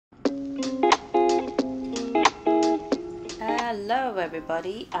Hello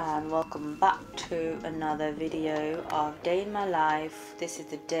everybody and welcome back to another video of Day in My Life. This is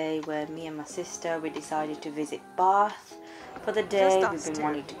the day where me and my sister we decided to visit Bath for the day. We've been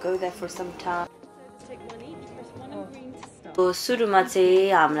wanting to go there for some time. सुरुमा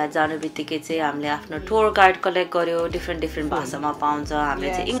चाहिँ हामीलाई जानु बित्तिकै चाहिँ हामीले आफ्नो tour guide collect गर्यो different भाषामा पाउँछ हामीले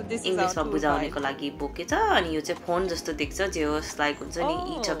चाहिँ इंग्लिशमा बुझाउनको लागि बोकेछ अनि यो चाहिँ फोन जस्तो देख्छ जे होस् लाइक हुन्छ नि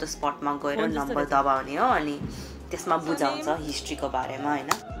इच अफ द स्पटमा गएर नम्बर दबाउने हो अनि त्यसमा बुझाउँछ हिस्ट्रीको बारेमा हैन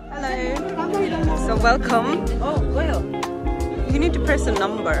Hello. So welcome. Oh, well. You need to press a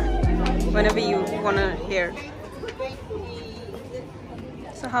number whenever you want to hear.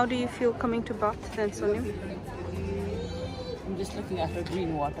 So how do you feel coming to Bath then, Sonia? I'm just looking at her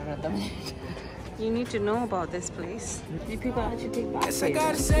green water at the minute. You need to know about this place. Do people actually take baths?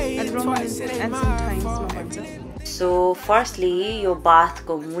 And Roman and sometimes So firstly यो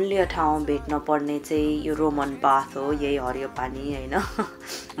बाथको मूल्य ठाउँ भेट्न पर्ने चाहिँ यो Roman bath हो यही हरियो पानी हैन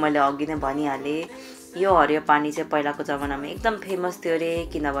मैले अघि नै भनिहाले यो हरियो पानी चाहिँ पहिलाको जमानामा एकदम फेमस थियो रे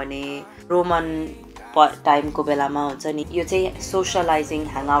किनभने रोमन टाइमको बेलामा हुन्छ नि यो चाहिँ सोशलाइजिङ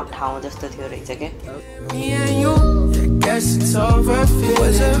ह्याङआउट ठाउँ जस्तो थियो रहेछ के Guess it's over. It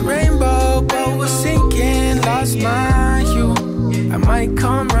was a rainbow, but was sinking. Lost my hue. I might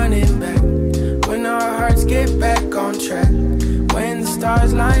come running back when our hearts get back on track. When the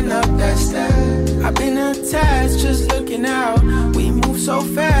stars line up, that's that. I've been attached, just looking out. We move so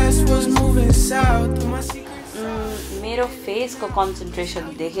fast, was moving south. मेरो फेसको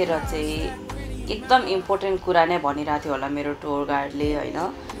concentration देखेर चाहिँ एकदम important कुरा नै भनिरहेको थियो होला मेरो टुर गाइडले हैन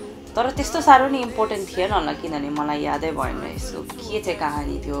तर त्यस्तो साह्रो नि इम्पोर्टेन्ट थिएन होला किनभने मलाई यादै भएन यसको के चाहिँ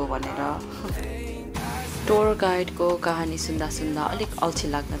कहानी थियो भनेर टुर गाइडको कहानी सुन्दा सुन्दा अलिक अल्छी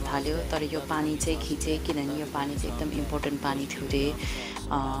लाग्न थाल्यो तर यो पानी चाहिँ खिचे किनभने यो पानी चाहिँ एकदम इम्पोर्टेन्ट पानी थियो रे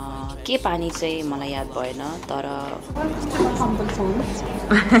के पानी चाहिँ मलाई याद भएन तर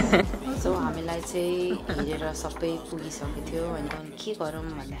सो हामीलाई चाहिँ हेरेर सबै पुगिसकेको थियो अनि के गरौँ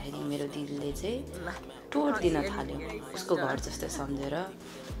भन्दाखेरि मेरो दिदीले चाहिँ टुर दिन थाल्यो उसको घर जस्तै सम्झेर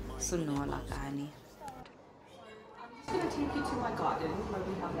सुन्नु होला कहानी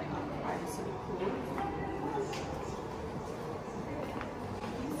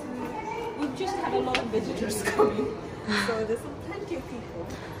We've just had a lot of visitors coming, so there's plenty of people,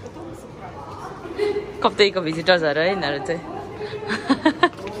 but don't be surprised. कप्तेको visitors हरु है यिनीहरु चाहिँ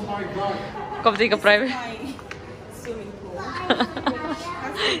कप्तेको प्राइभेट Swimming pool.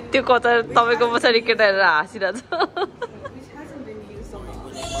 त्यो कता तपाईको पछाडी केटाहरु हाँसिरहेछ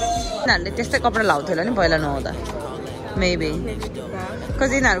यिनीहरुले त्यस्तै कपडा लाउँथ्यो होला नि पहिला नहुँदा मेबी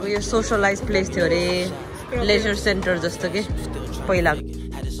कज यिनीहरुको यो सोशलाइज प्लेस थियो रे लेजर सेन्टर जस्तो के पहिला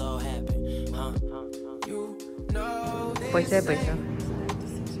पैसा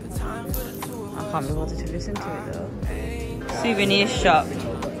हामी बच्चा listen to it souvenir shop.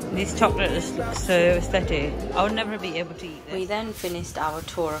 These chocolates look so aesthetic. I would never be able to eat this. We then finished our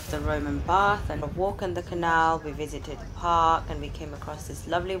tour of the Roman bath and a walk in the canal. We visited the park and we came across this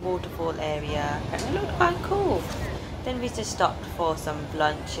lovely waterfall area and it looked quite cool. Then we just stopped for some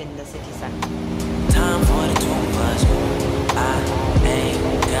lunch in the city centre. Time for the tour bus. I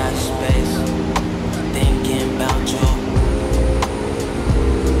ain't got space. Thinking about you.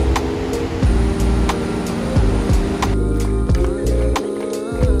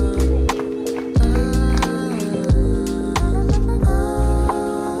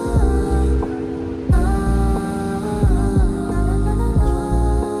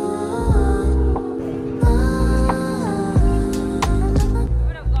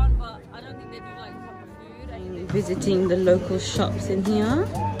 Visiting the local shops in here,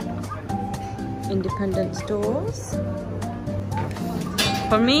 independent stores.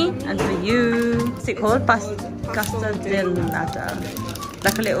 For me and for you, what's it called? Pasta del nata.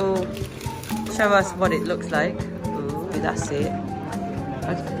 Like a little, show us what it looks like. Ooh, that's it.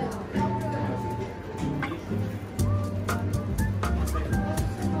 Okay.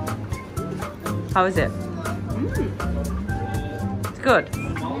 How is it? It's good.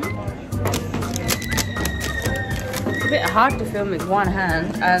 Bit hard to film with one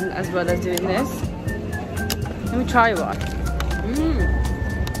hand and as well as doing this. Let me try one.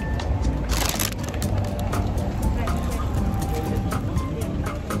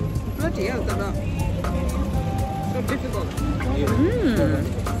 Bloody hell, that's so difficult.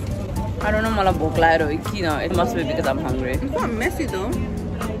 I don't know mala bhok lagera ho ki na. It must be because I'm hungry. It's quite messy though.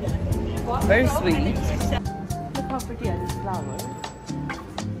 Very sweet. Look how pretty are these flowers.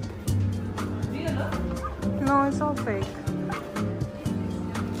 No, it's all fake.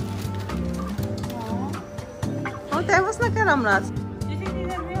 Oh, that was like a ramrat. Do you think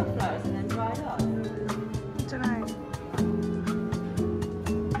these are real flowers and then dried up? Tonight.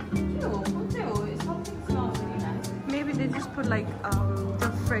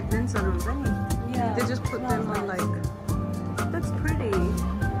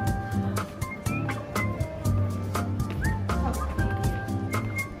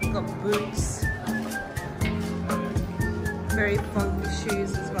 boots. Very funky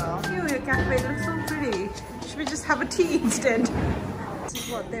shoes as well. Ew, your cafe looks so pretty. Should we just have a tea instead? This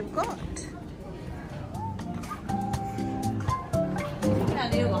is what they've got.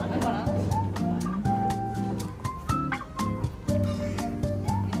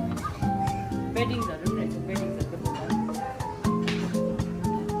 Weddings are different. Weddings are different.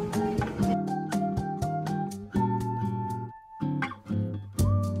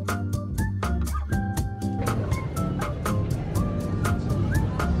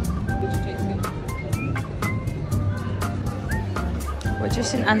 We're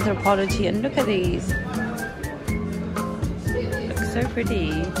just in anthropology and look at these. Look so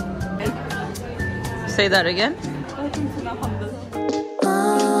pretty. Say that again.